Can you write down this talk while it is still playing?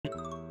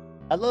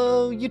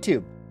Hello,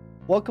 YouTube.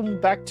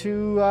 Welcome back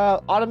to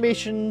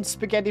Automation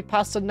Spaghetti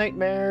Pasta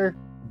Nightmare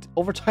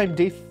Overtime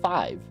Day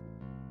 5.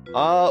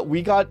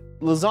 We got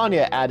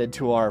lasagna added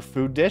to our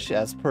food dish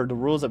as per the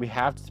rules that we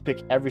have to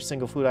pick every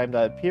single food item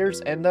that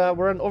appears, and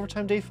we're on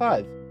Overtime Day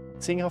 5,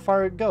 seeing how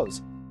far it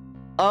goes.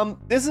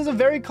 This is a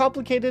very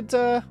complicated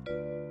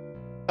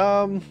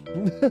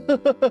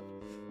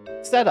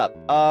setup.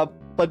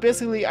 But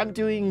basically, I'm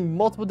doing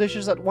multiple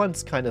dishes at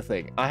once kind of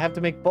thing. I have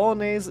to make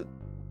bolognese,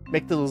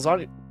 make the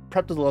lasagna,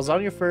 prep the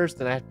lasagna first,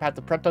 then I have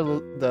to prep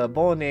the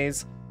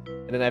bolognese,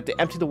 and then I have to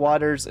empty the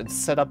waters and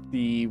set up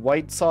the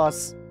white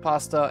sauce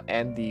pasta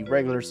and the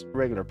regular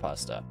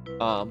pasta.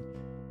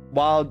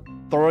 While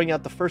throwing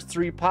out the first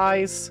 3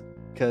 pies,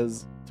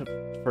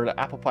 for the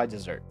apple pie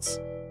desserts.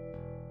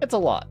 It's a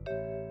lot,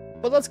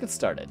 but let's get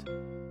started.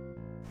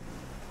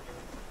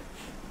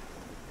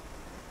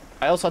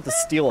 I also have to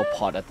steal a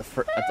pot at the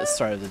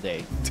start of the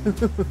day.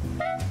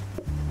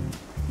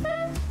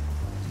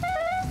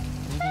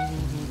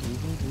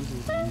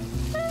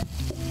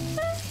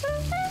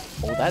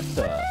 Oh, that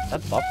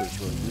buffer is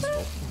really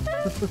useful.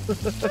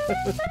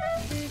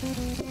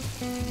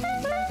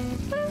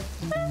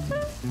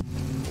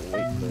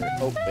 Wait for it.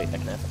 Oh wait, I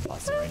can have the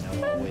pasta right now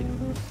while waiting.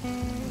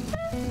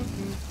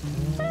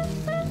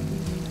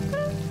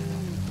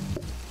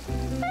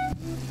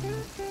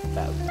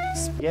 That would be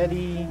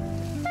spaghetti.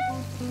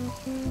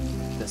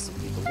 This will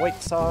be the white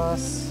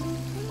sauce.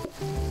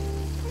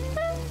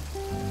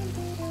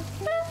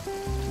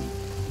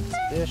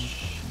 This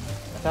dish.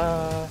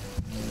 Ta-da!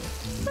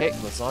 Okay,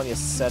 lasagna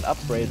set up,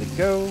 ready to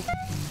go.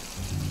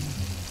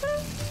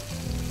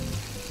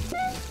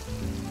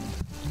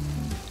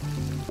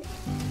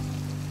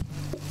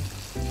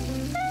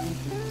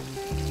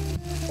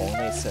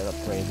 Bolognese set up,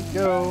 ready to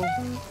go.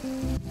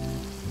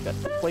 Got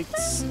the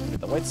plates, get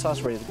the white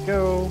sauce ready to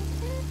go.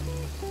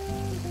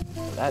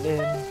 Put that in.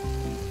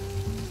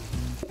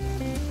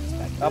 Let's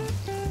back up,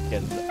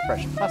 get the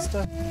fresh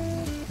pasta.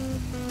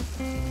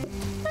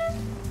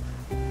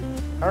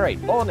 Alright,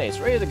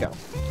 bolognese ready to go.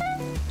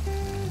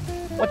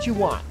 What you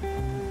want?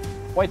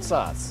 White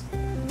sauce.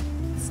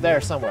 It's there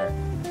somewhere.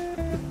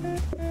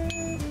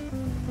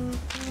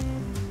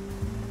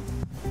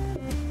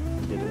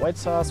 We did the white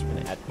sauce. We're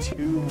gonna add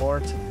 2 more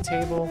to the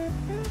table.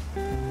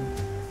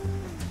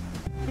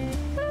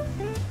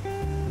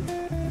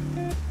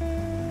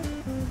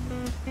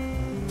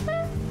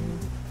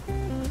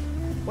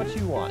 What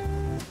you want?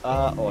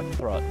 Oh, I can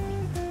throw out.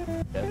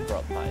 Yeah, throw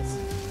out pies.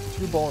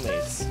 2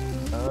 bolognese.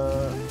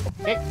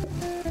 Okay.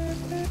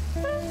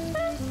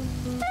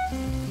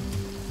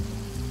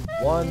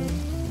 1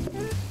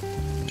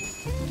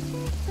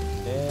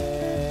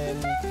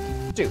 and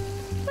 2.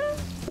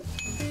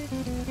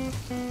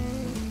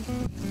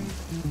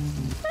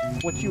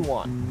 What you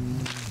want?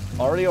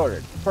 Already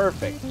ordered.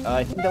 Perfect.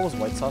 I think that was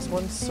white sauce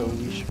one, so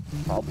we should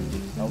probably.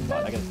 Oh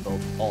god, I gotta fill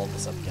all of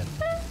this up again.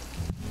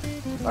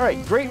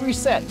 Alright, great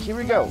reset. Here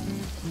we go.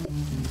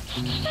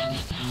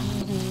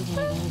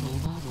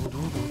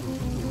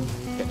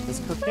 Get this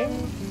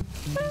cooking.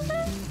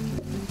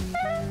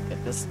 Get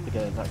this to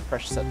get a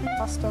fresh set of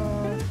pasta.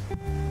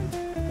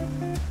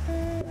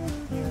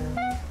 Here.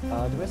 Do I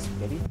have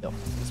spaghetti? No,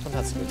 this one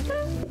has spaghetti.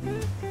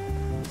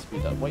 This will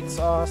be the white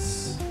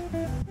sauce.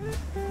 Get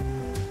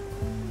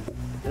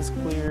this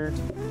cleared.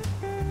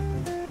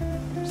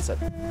 Set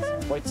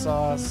some white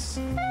sauce.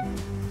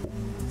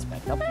 Let's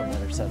back up for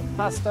another set of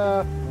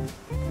pasta.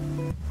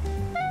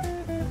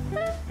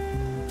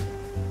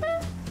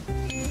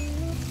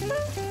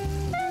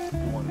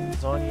 One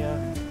lasagna.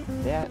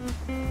 That.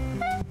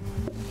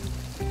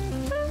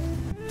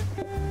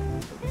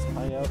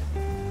 Out.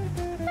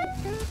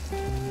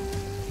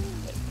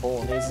 Okay,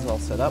 bolognese is all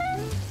set up.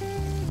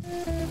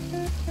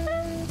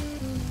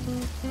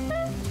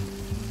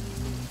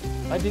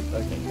 I did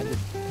lasagna.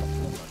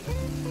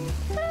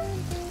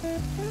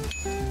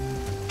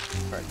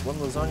 Alright, 1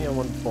 lasagna and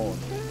 1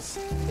 bolognese.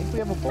 I think we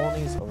have a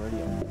bolognese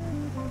already on.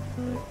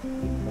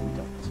 No, we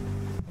don't.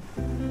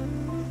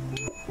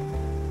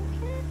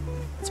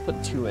 Let's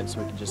put 2 in so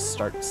we can just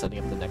start setting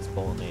up the next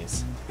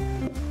bolognese.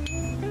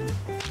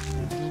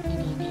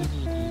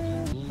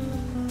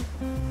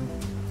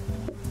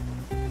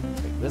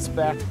 This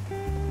back.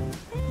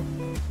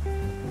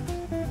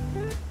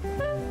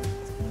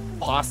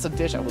 Pasta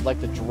dish, I would like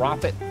to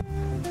drop it.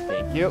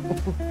 Thank you.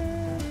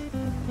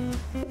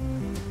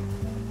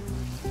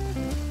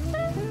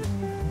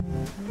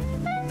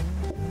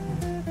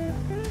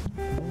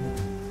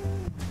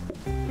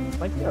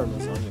 Might be our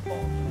lasagna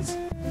bolognese.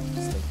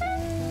 Just thinking.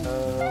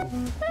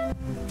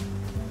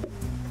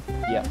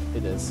 Yeah,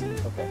 it is.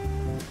 Okay.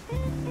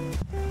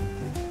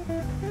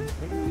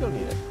 Maybe we don't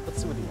need it.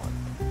 Let's see what you want.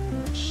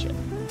 Shit.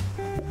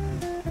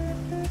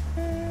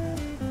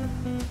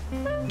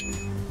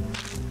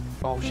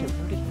 Oh shit,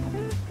 where did he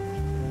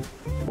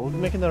go? We'll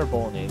make another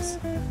bolognese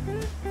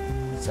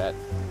set.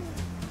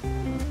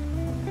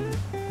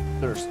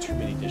 There's too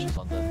many dishes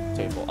on the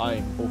table.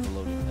 I'm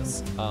overloading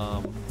this.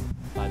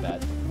 My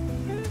bad.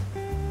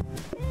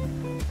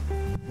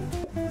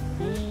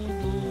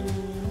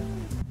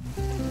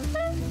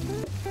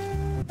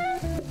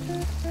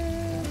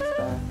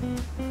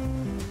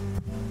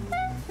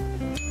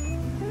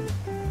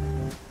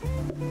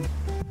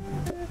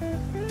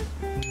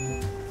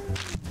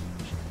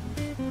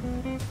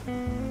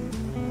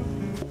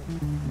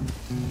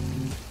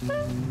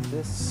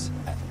 This,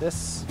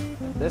 this,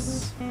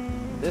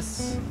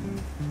 this,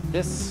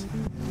 this.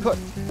 Cook.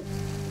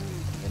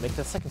 And make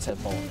the second set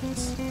of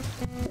bolognese.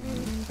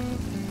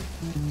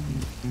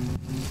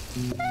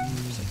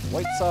 Just like the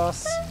white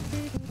sauce.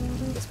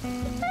 This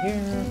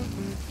here.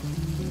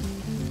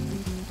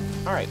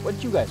 Alright, what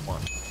did you guys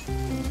want?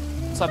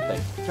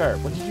 Something. Sure,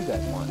 what did you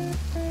guys want?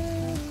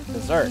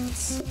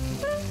 Desserts.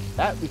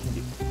 That we can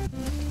do.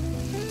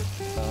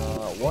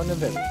 One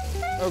of everything.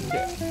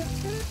 Okay.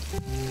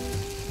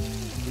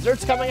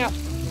 Desserts coming up!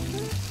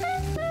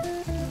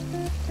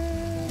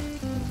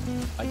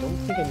 I don't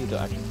think I need to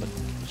actually put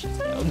the conditions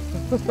down.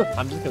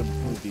 I'm just gonna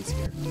move these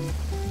here.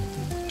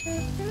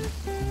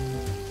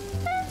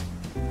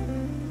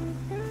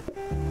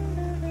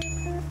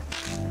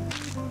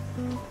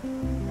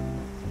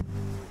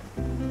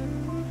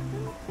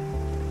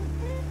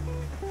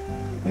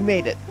 We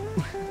made it.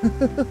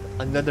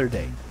 Another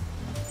day.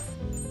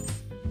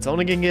 It's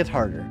only gonna get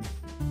harder.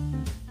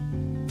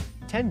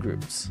 10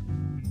 groups.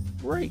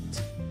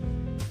 Great.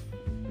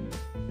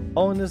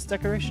 Oh, and there's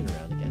decoration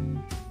around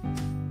again.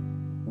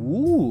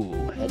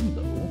 Ooh,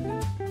 hello.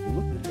 You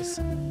look nice.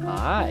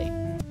 Hi.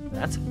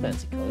 That's a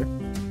fancy color.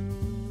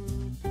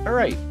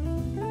 Alright.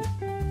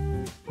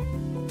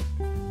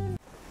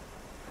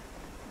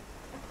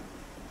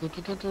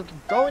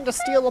 Going to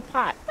steal a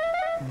pot.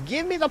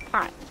 Give me the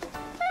pot.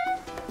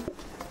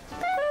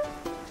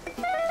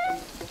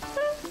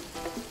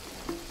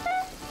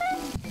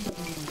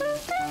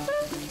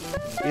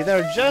 Be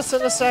there just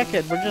in a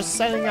second. We're just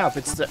setting up.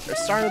 It's the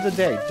start of the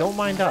day. Don't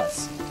mind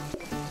us.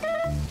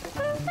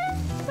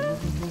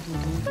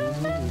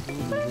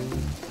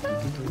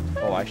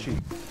 Oh, I should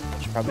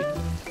probably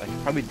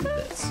do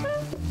this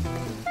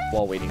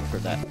while waiting for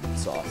that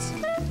sauce.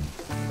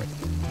 Right.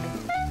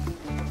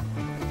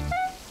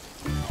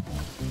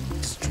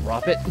 Just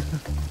drop it.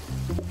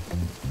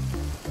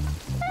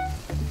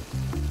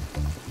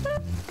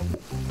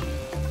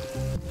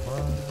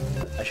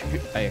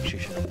 I actually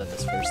should have done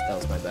this first. That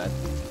was my bad.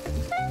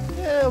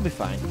 Yeah, it'll be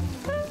fine.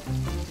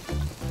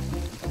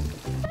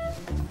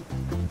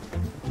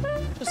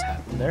 Just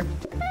happened there.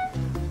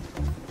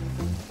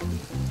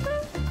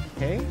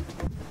 Okay.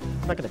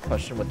 I'm not gonna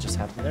question what just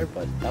happened there,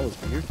 but that was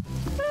weird.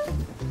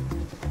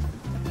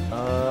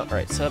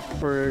 Alright, set up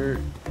for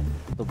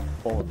the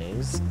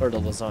bolognese, or the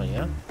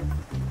lasagna.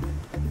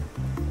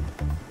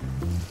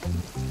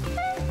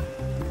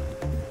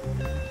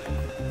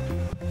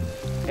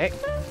 Okay.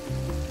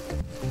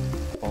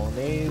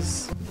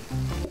 Bolognese.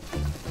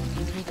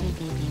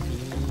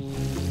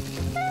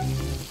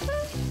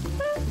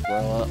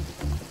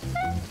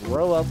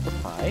 Roll up the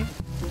pie.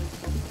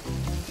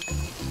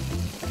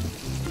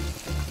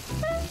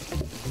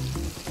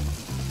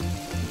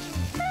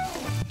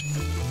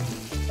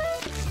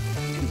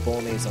 Two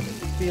bolognese on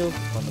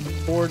the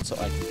board, so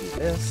I can do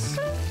this.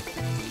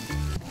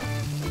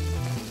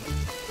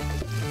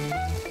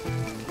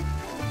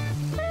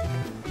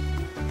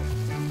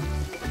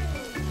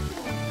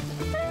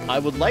 I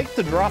would like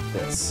to drop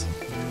this.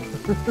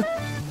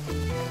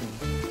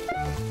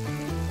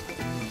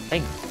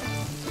 Thank you.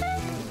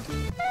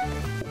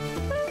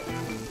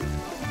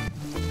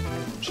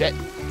 Shit.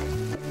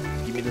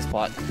 Give me this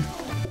pot.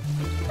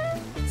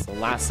 It's the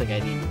last thing I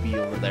need to be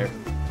over there.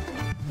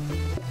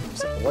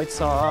 Set the white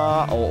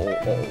sauce. Uh-oh.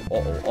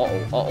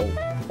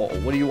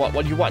 What do you want?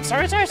 What do you want?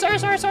 Sorry.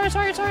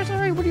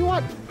 What do you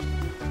want?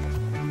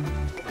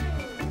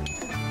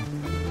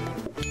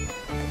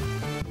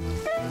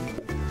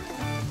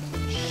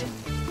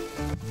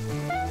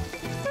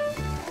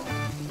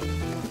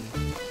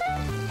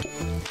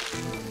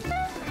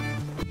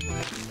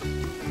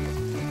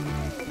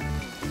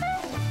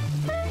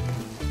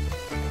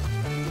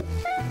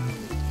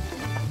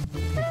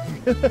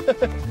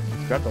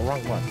 Got the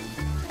wrong one.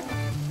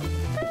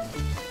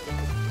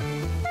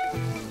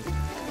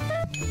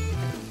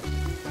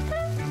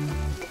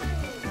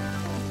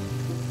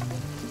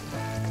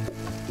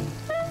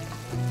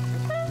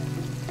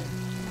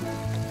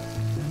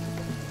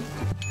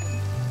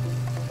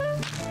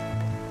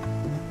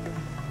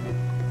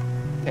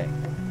 Okay.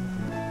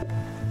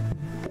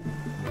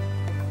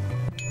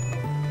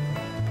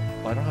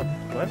 Oh, I don't have.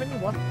 Do I have any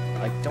one?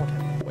 I don't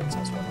have any white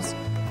sauce ones.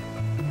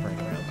 Running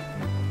around.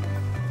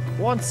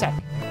 1 sec.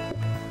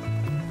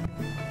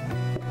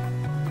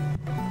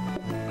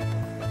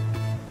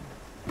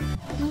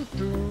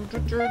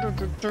 Do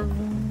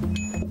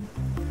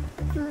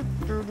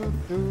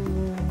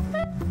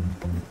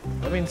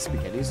I mean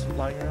spaghetti's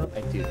lying around?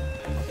 I do.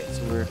 Okay,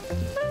 so we're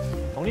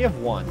only have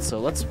one, so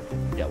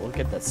we'll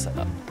get that set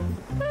up.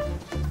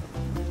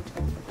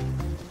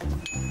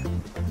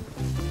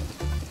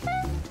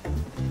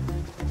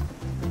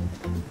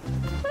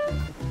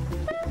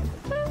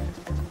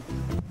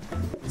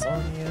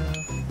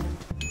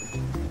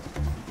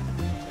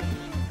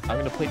 I'm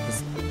gonna plate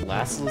this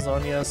last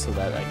lasagna so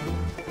that I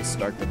can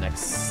start the next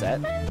set.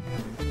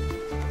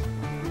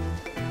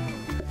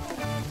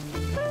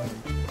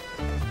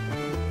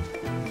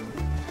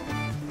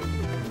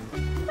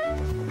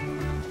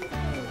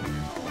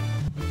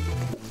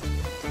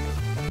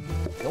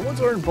 No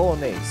one's ordering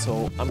bolognese,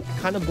 so I'm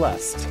kind of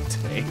blessed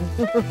today.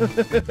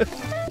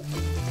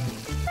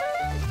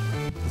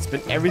 It's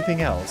been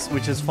everything else,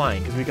 which is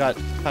fine, because we got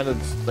kind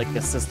of like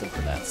a system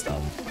for that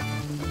stuff.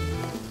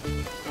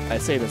 I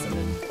say this and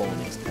then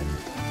bolognese kind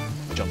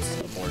of jumps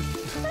to the board.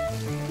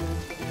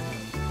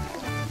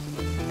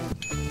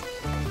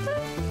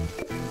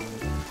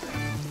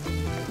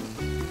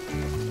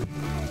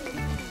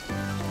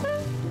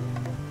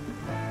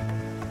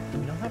 Do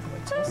we not have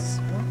white sauce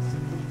ones?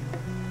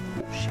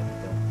 Oh, shit,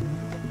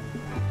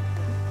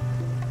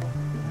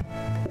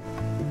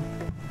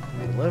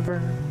 no. Liver,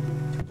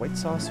 2 white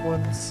sauce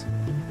ones.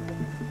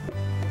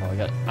 Oh,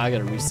 I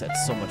gotta reset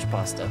so much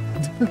pasta.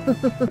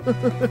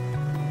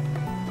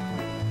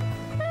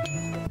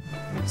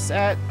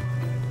 Reset.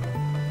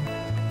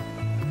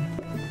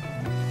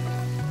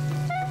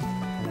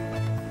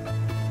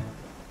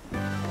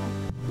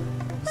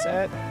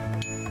 Reset.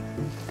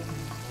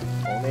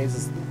 Bolognese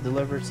is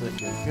delivered so that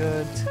you're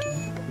good.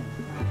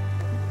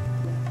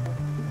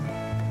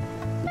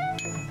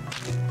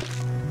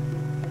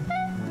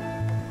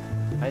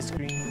 Ice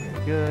cream,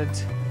 you're good.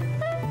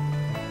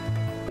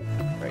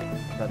 Right,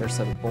 another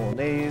set of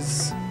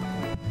bolognese.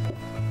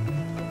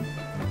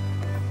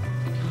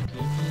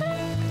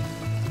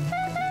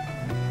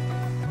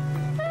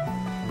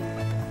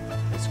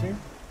 Ice cream.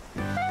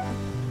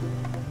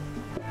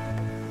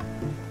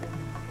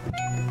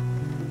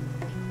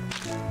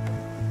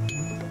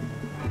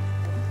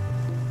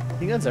 I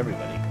think that's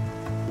everybody.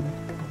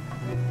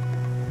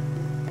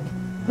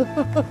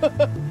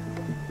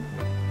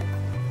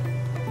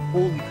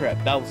 Holy crap,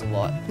 that was a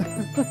lot.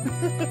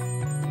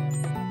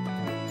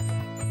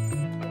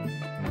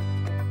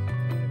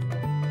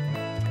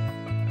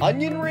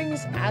 Onion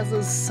rings as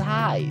a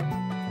side.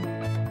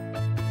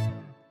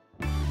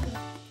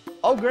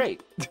 Oh,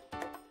 great.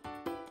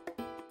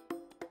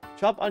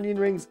 Chop onion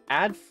rings,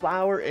 add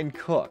flour, and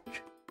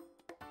cook.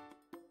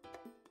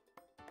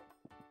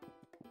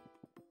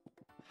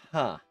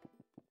 Huh.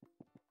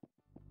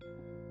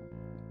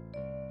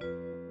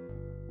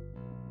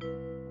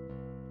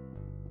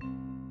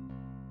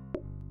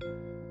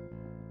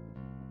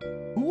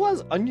 Who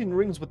has onion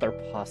rings with their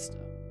pasta?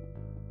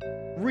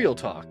 Real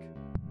talk.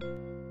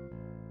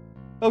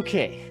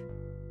 Okay.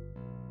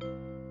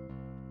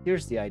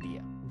 Here's the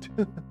idea.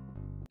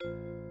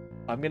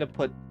 I'm gonna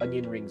put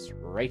onion rings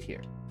right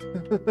here.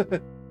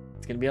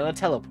 It's gonna be on a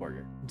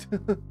teleporter.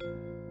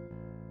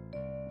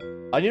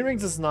 Onion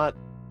rings is not...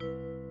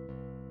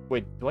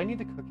 Wait, do I need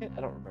to cook it?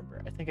 I don't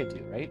remember. I think I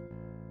do, right?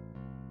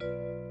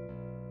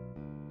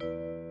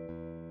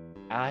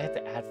 I have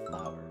to add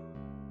flour.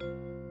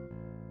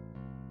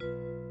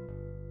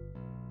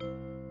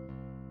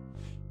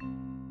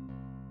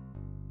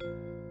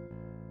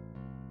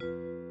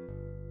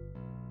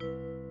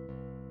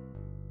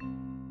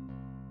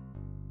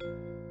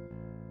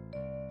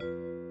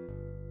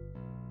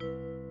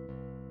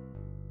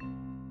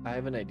 I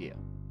have an idea.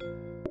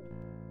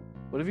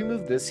 What if we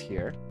move this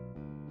here?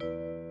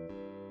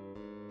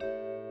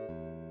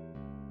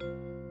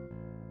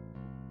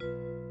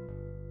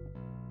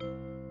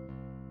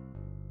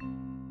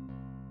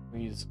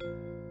 We use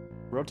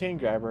rotating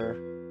grabber,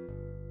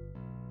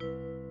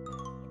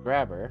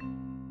 grabber.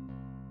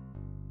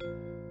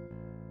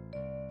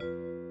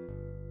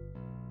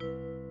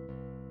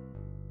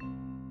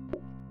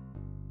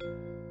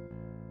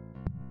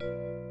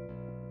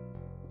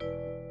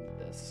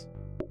 This.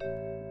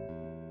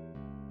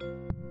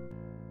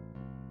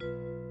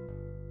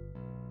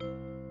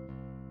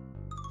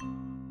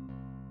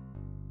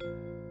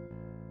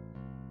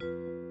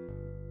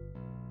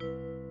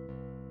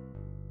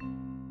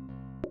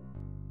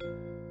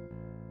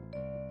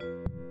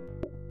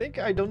 I think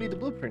I don't need the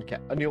blueprint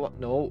cap. You know what?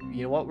 No,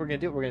 you know what we're gonna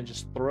do? We're gonna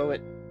just throw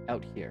it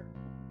out here,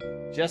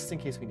 just in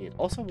case we need it.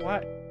 Also,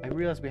 why? I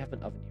realized we have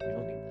an oven here. We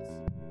don't need this.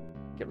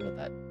 Get rid of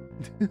that.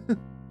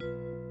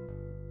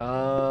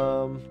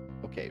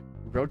 Okay.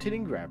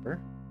 Rotating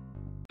grabber.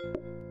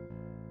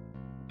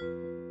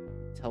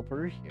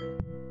 Teleporter here.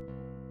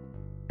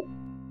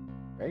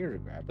 Regular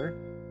grabber.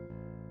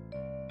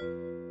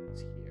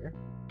 It's here.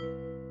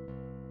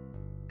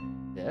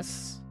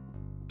 This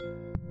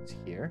is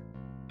here.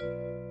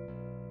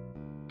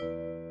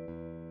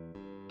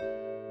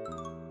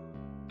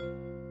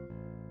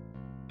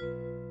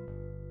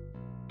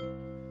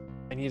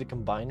 I need a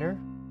combiner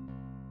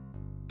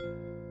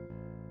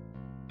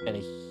and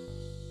a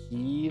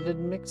heated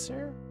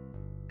mixer.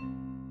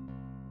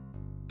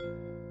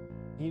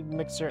 Heated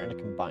mixer and a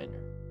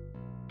combiner.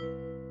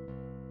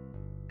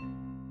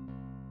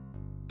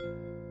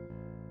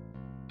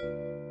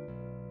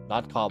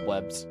 Not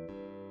cobwebs.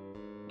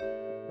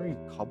 What are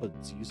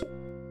cobwebs used for?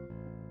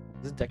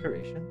 Is it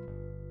decoration?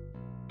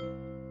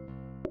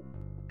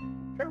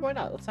 Sure, why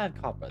not? Let's add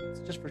cobwebs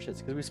just for shits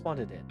because we spawned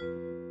it in.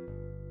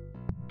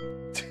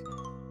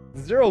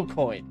 0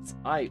 coins.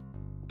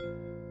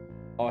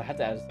 Oh, I have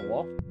to add it to the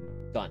wall.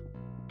 Done.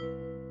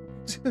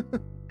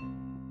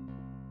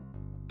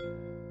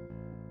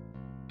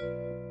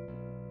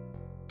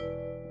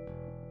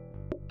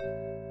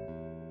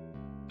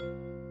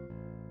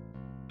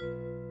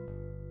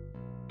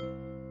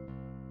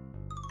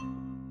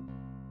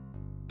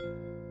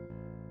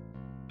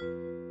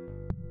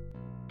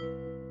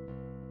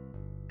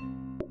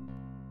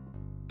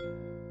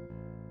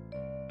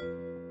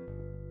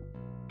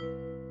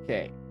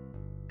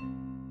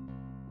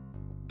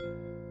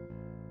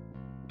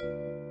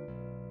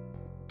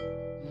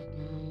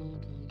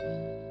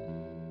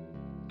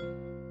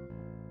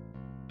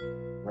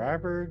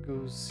 grabber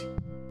goes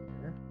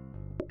here.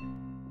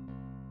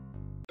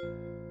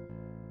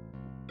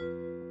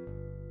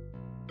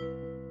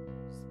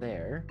 It's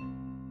there.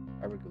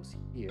 Grabber goes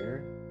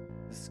here.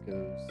 This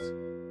goes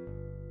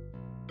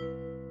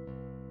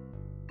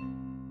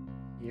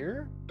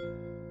here.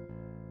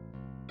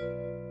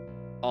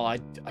 Oh, I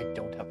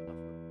don't have enough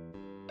room.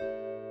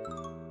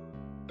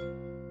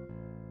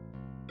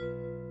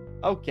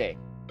 Okay.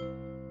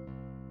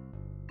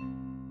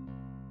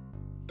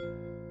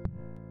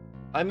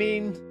 I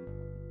mean,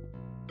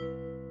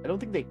 I don't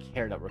think they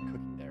care that we're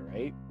cooking there,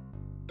 right?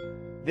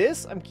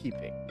 This I'm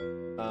keeping.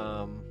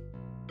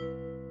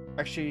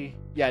 Actually,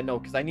 yeah, no,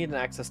 because I need an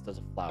access to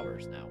the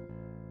flowers now.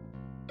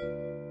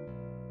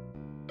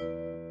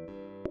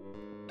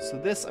 So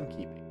this I'm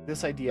keeping.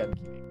 This idea I'm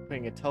keeping.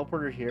 Putting a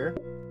teleporter here,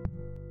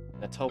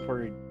 and a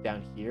teleporter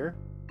down here,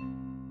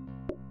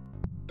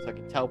 so I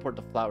can teleport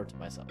the flower to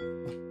myself.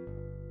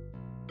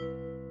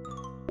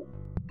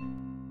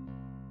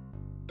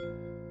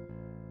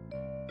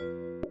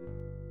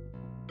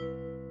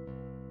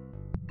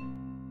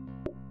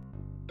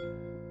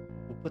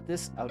 Put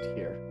this out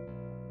here.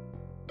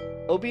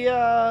 It'll be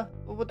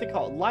what they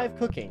call it, live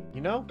cooking,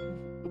 you know?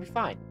 It'll be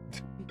fine.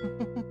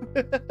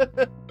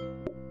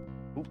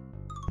 Oop.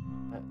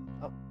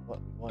 Oh,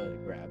 what we wanted to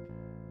grab.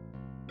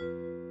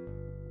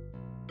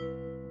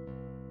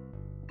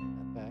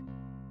 That back.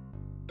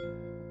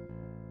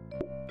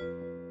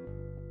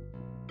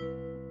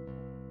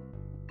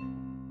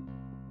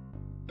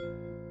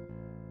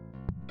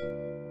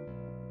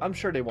 I'm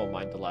sure they won't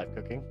mind the live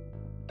cooking.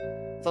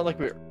 It's not like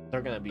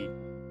they're gonna be.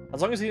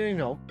 As long as you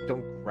know,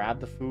 don't grab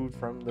the food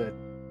from the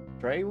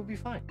tray, we'll be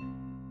fine.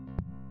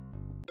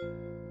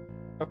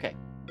 Okay.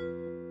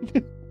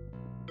 This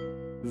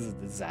is a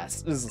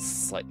disaster. This is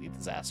slightly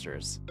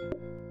disastrous.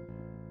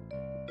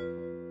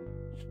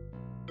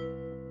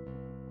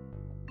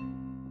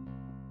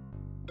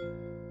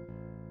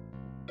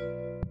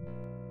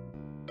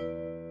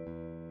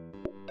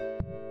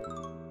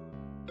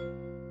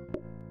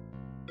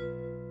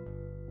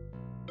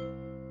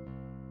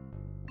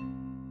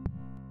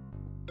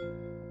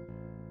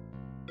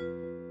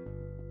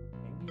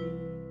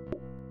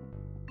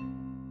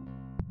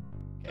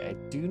 I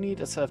do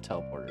need a set of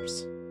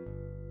teleporters.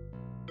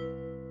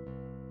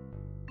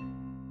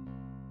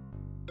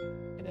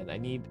 And then I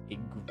need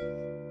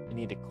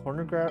a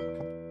corner grab.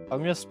 I'm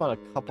gonna spawn a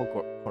couple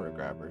corner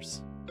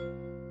grabbers.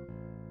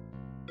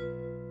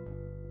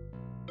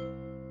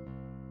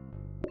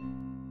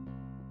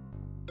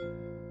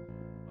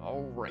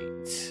 All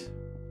right,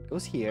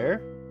 goes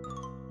here.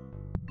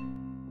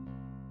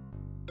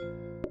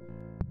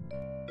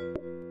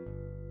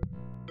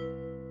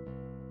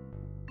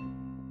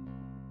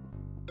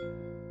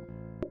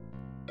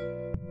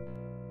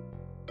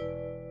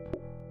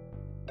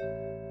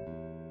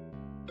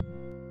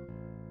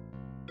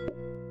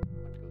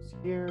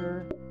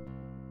 Here,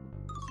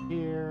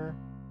 here.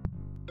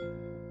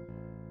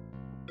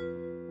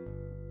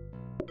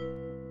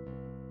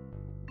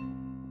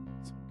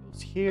 This one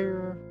goes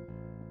here.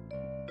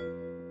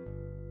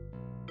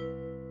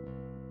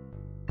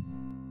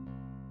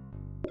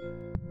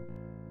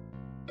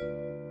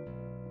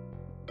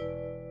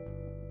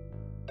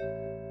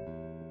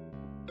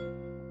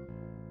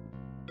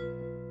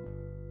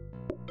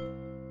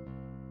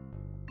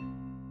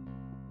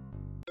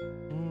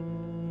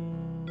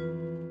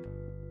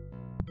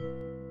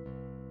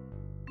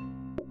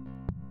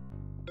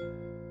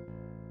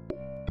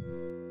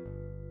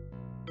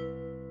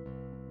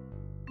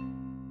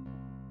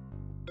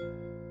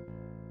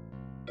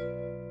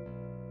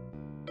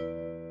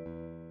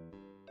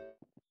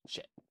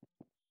 Shit.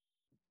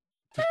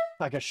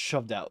 I got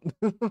shoved out.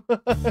 Oops.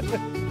 Right,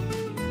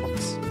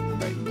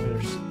 I'm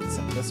gonna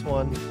set this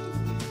one.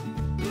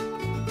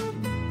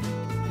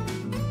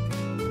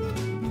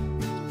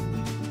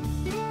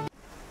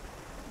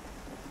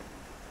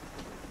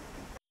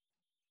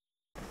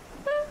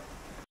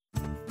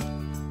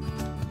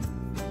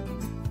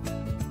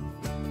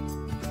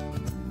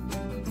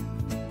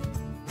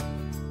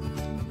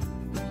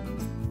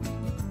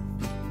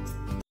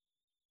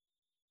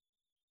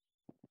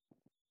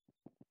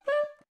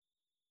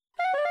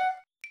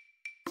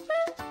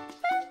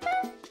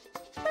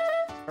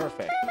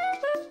 Perfect.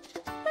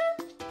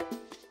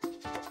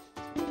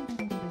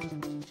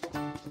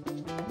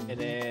 And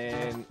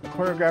then a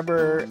corner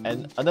grabber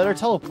and another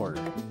teleporter.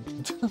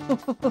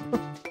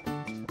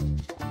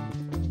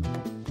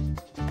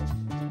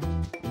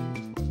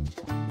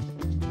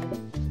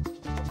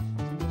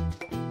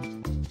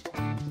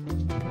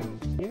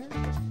 Here.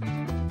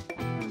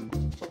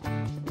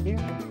 Here.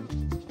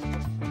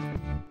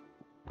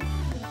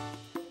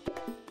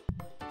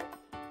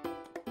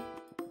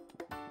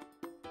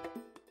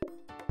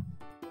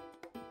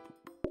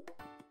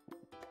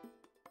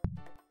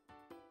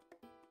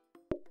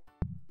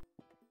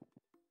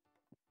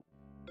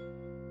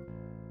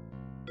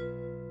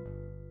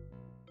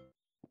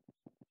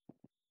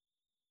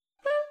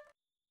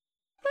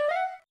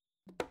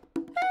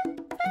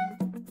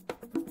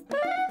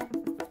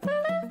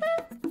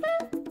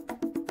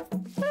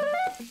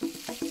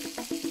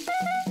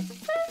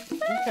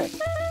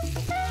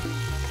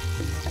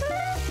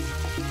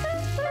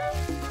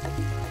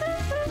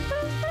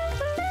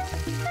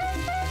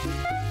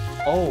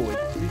 Oh,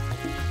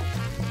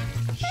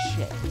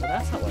 shit. Well,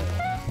 that's not what I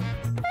want.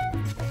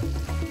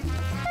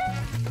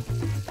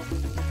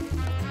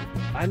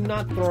 I'm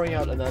not throwing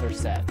out another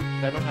set.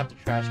 I don't have the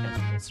trash can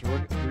for this. So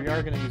we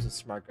are gonna use a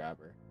smart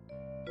grabber.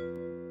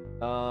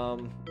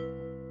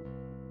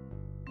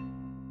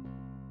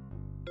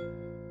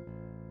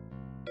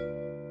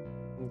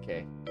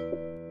 Okay.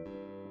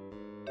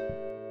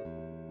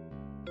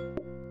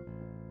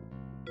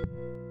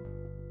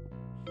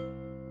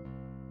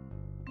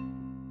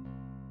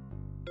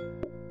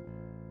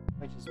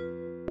 I just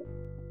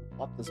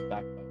plop this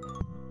back button.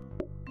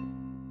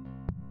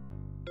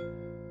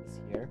 This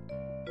here.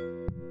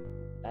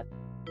 That.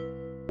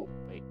 Oh,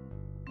 wait.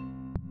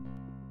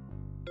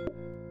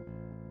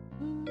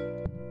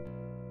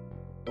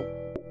 Nope.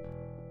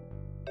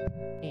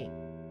 Hey.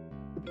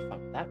 Could be fun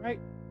with that, right?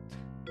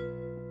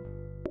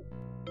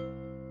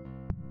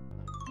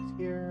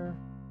 Here.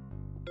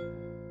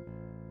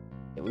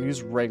 Yeah, we'll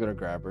use regular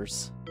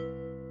grabbers.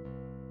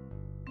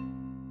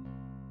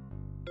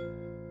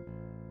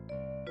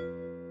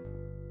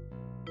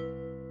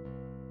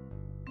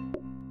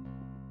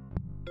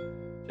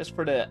 Just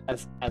for the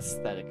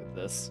aesthetic of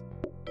this.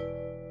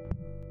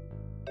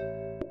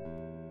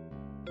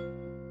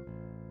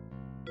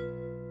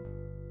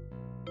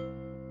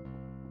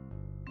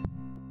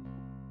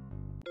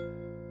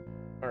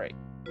 Alright,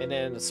 and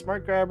then the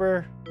smart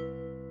grabber.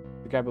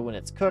 We grab it when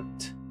it's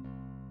cooked.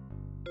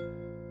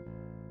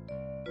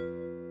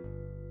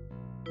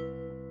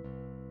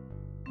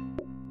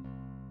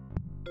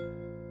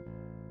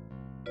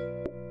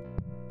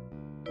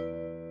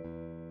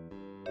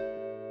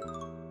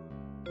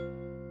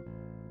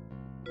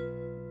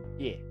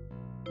 Yeah.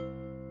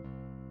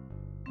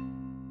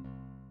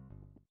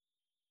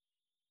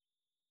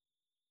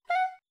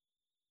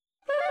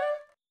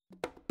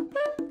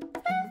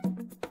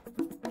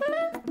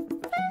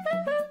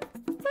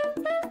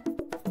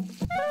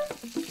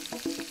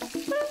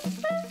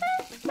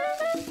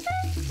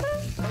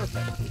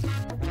 Perfect.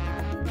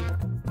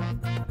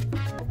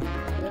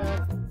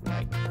 Yeah.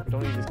 Right. We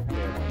don't need these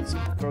conveyor belts.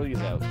 Throw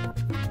these out.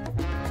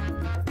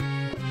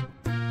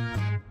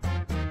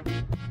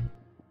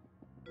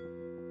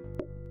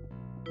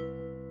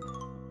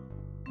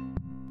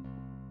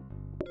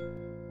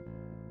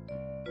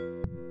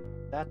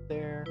 That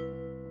there.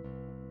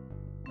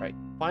 Right.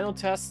 Final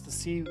test to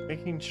see,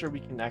 making sure we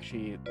can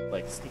actually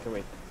like sneak our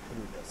way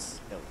through this.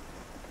 No.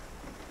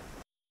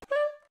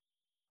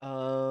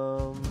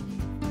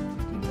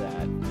 Do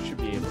that. We should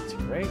be able to,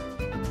 right?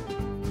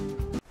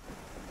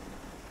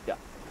 Yeah.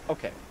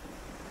 Okay.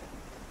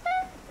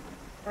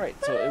 Alright,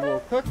 so it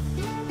will cook.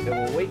 It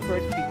will wait for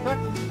it to be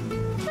cooked.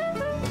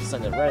 We'll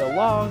send it right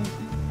along.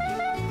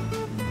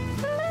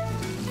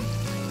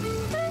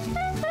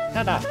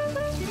 Ta-da!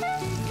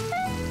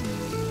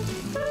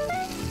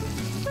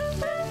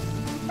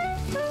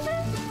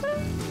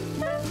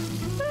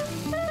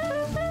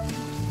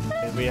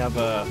 And we have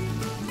a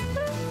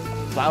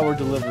flour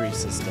delivery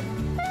system.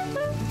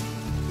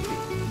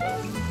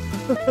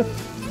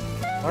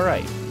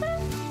 Alright.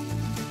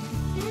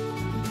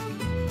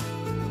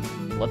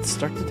 Let's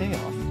start the day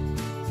off.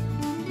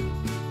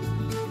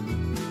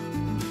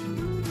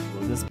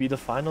 Will this be the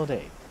final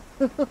day?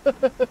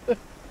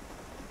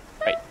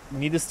 Right, we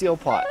need a steel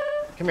pot.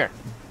 Come here.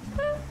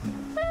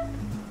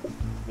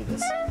 Need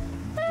this.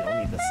 You don't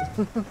need this.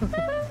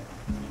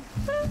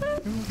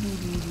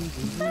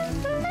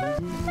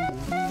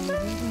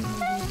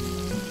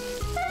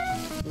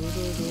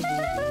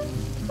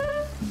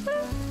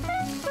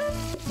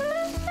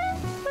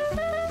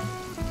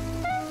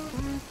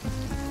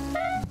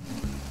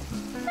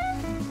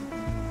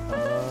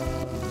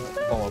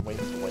 Oh, I'm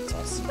waiting for white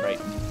sauce. Right.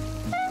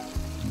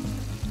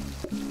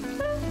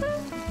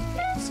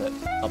 Okay, set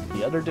up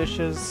the other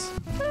dishes.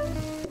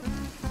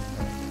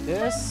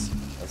 This,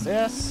 does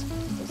this,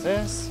 does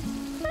this,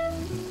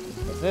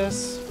 does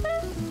this,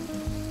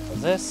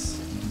 does this,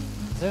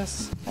 does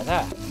this, and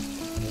that.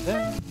 And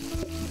then,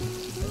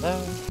 and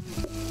then,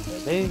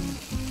 and they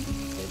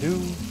do.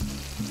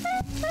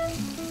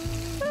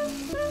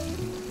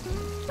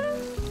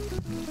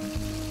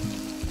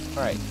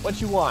 Alright,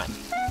 what you want?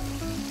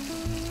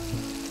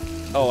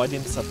 Oh, I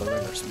didn't set the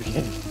river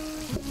spaghetti.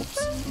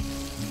 Whoops.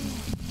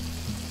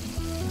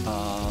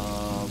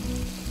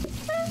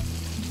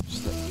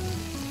 Just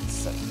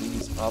set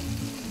these up.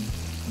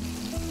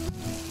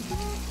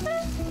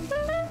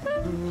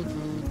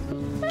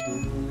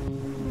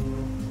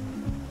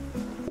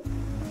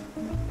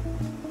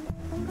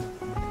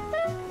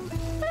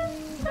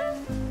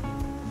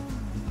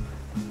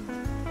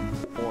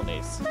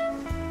 Bolognese.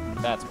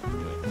 That's what we're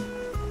doing.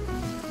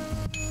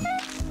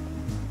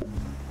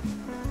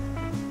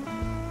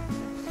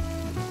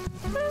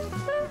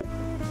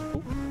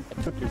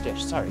 Took your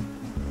dish, sorry.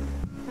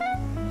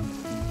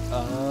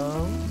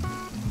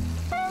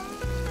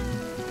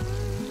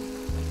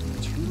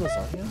 Two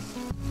lasagnas?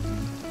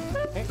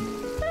 Okay.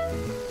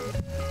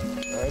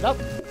 Stir it up.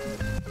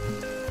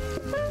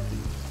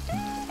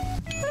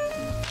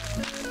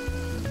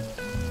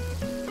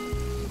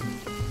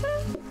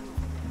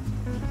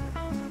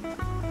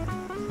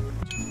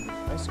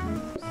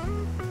 scoops.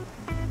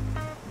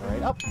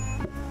 Right up.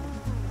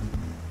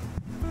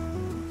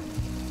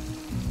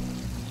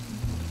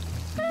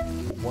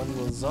 One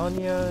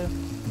lasagna.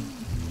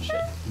 Shit,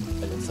 I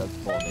didn't set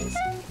bolognese.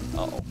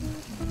 Uh-oh.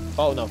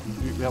 Oh no,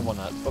 we have one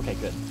out. Okay,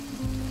 good.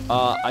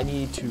 I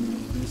need to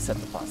reset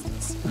the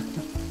pastas.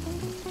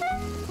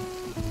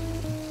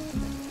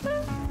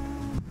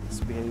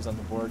 Spaghetti's on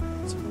the board,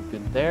 so we're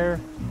good there.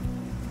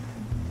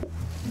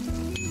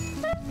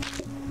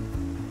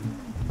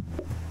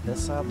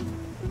 This up,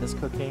 this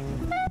cooking,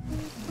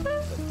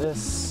 like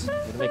this.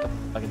 I'm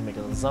gonna make a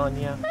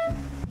lasagna.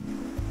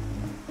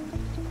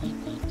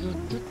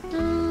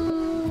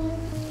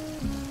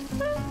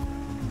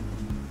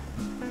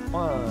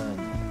 One,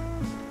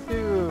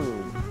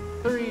 two,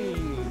 three.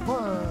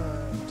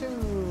 1, 2,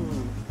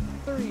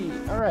 3.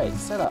 All right,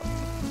 set up.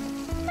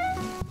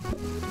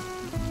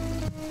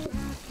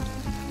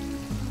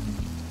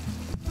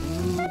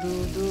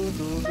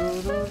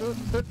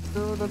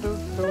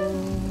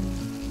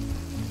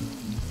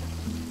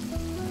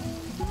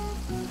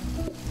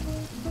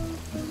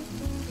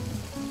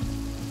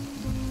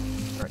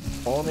 Alright,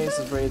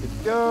 bolognese is ready to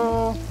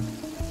go.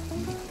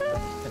 What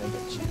can I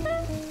get you?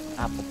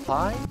 Apple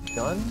pie,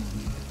 done.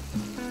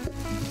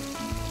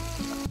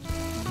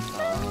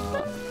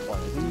 One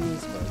of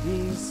these,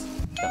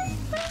 done.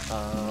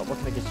 What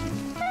can I get you?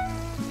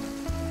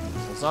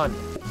 Lasagna.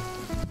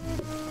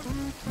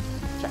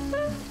 Check.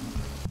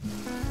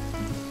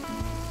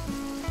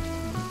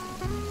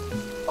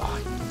 Oh,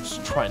 I'm just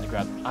trying to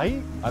grab.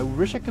 I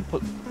wish I could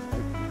put.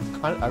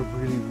 I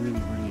really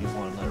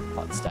want another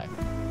pot stack.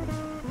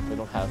 I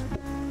don't have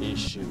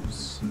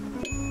issues.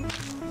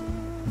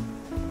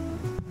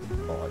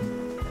 Oh,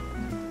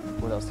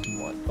 what else do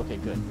you want? Okay,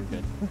 good.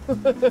 You're good.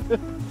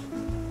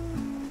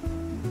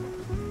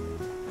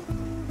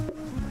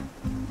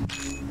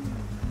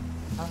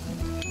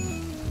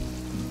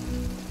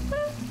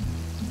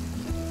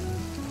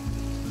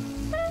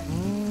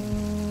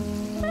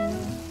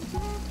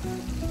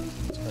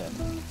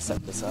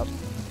 Set this up.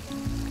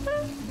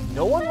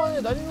 No one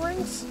wanted onion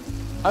rings?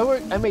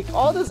 I make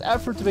all this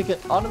effort to make an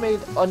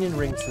automated onion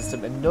ring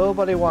system and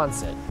nobody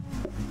wants it.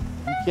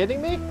 You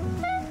kidding me?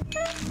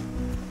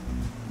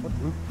 What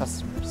rude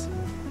customers.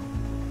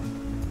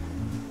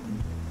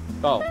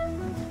 Oh,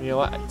 you know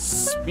what?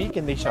 Speak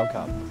and they shall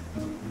come.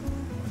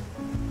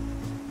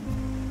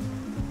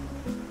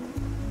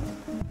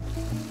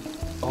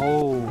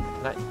 Oh,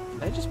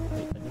 can I just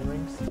make onion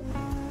rings?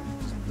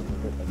 Just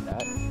deliver it like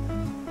that?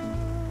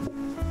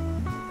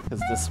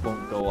 Because this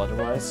won't go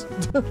otherwise.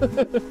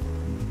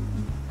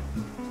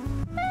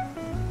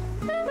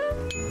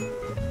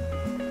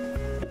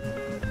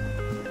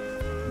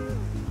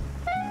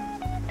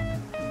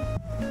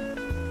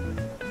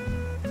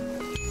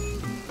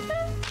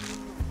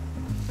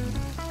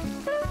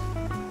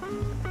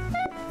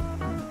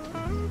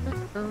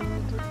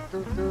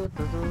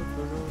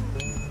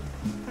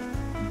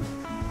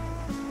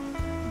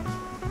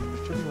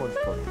 Should be one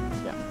foot.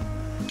 Yeah.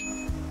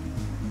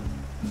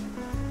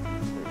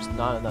 There's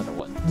not another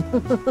one.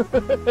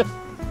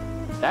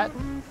 That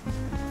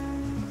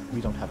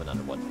we don't have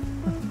another one.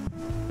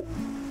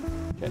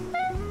 Okay.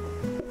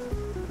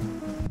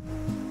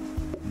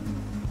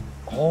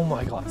 Oh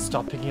my god,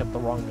 stop picking up the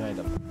wrong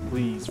item.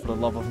 Please, for the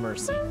love of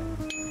mercy.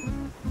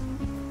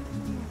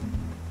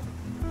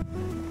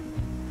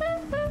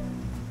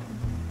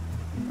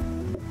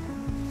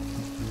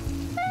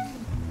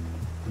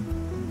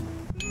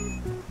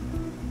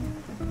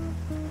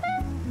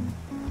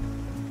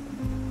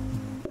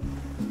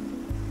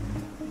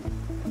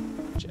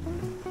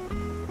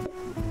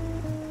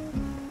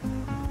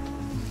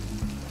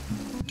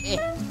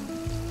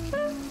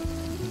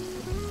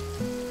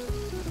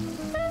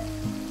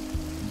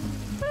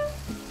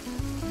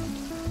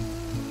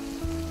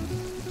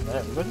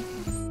 Everybody?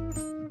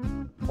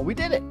 Oh, we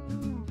did it!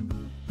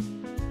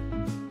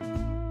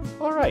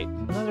 Alright,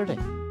 another day.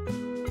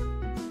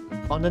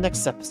 On the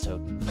next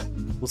episode,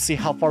 we'll see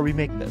how far we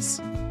make this.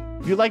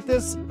 If you like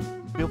this,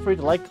 feel free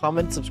to like,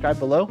 comment, subscribe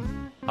below.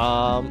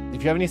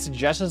 If you have any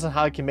suggestions on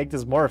how I can make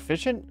this more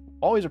efficient,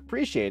 always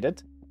appreciate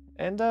it.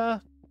 And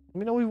let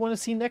me know what you want to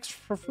see next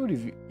for food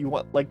if you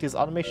want like this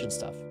automation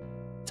stuff.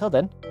 Till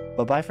then,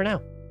 bye-bye for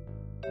now.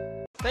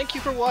 Thank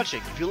you for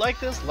watching. If you like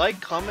this, like,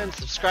 comment,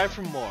 subscribe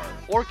for more,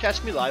 or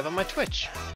catch me live on my Twitch.